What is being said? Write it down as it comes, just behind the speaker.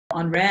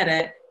On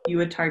Reddit, you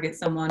would target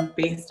someone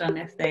based on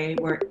if they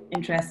were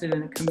interested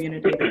in a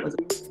community that was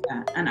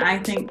that. And I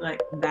think like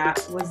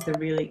that was the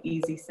really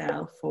easy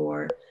sell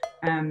for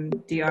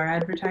DR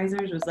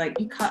advertisers, was like,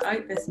 you cut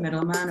out this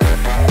middleman.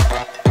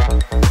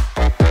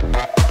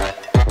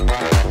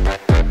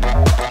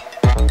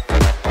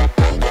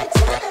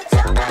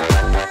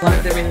 One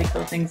of the really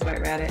cool things about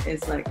Reddit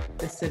is like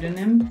the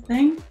pseudonym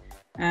thing.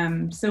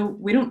 So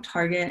we don't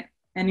target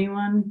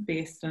anyone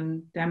based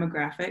on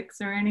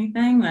demographics or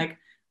anything. Like,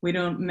 we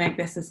don't make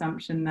this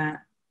assumption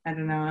that, I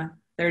don't know, a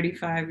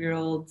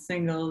 35-year-old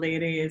single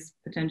lady is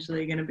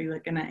potentially going to be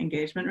looking at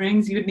engagement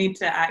rings. You would need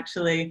to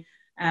actually,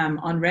 on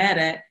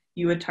Reddit,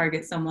 you would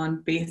target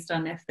someone based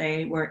on if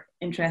they were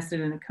interested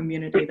in a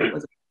community that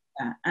was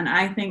that. And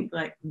I think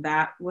like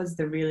that was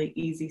the really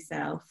easy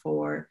sell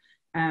for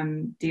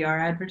DR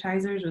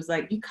advertisers, was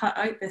like, you cut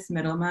out this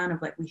middleman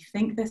of like, we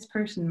think this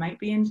person might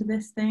be into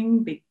this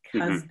thing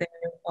because they're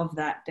of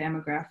that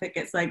demographic.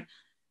 It's like,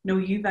 no,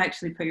 you've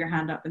actually put your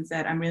hand up and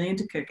said, I'm really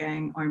into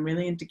cooking, or I'm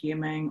really into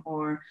gaming,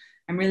 or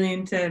I'm really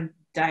into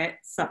diet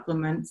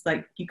supplements.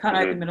 Like, you cut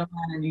out the middleman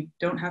and you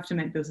don't have to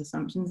make those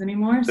assumptions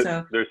anymore.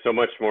 So there's so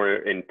much more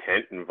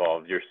intent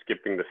involved. You're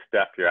skipping the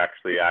step. You're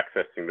actually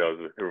accessing those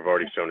who have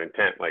already shown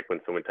intent. Like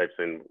when someone types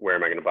in, where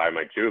am I going to buy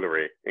my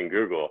jewelry in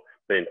Google,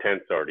 the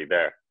intent's already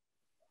there.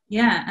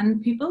 Yeah,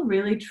 and people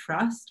really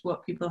trust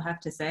what people have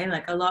to say.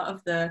 Like a lot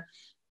of the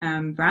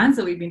brands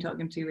that we've been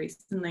talking to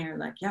recently are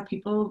like, yeah,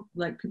 people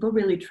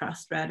really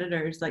trust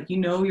Redditors. Like, you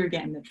know, you're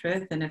getting the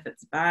truth, and if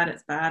it's bad,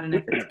 it's bad, and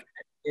if it's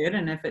good,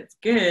 and if it's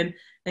good,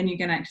 then you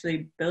can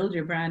actually build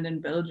your brand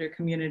and build your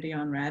community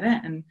on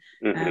Reddit and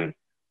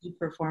do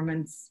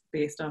performance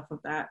based off of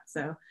that.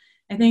 So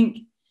I think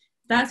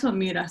that's what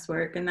made us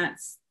work, and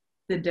that's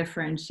the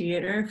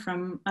differentiator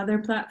from other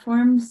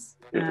platforms.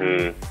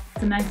 It's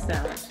a nice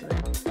sell,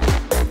 actually.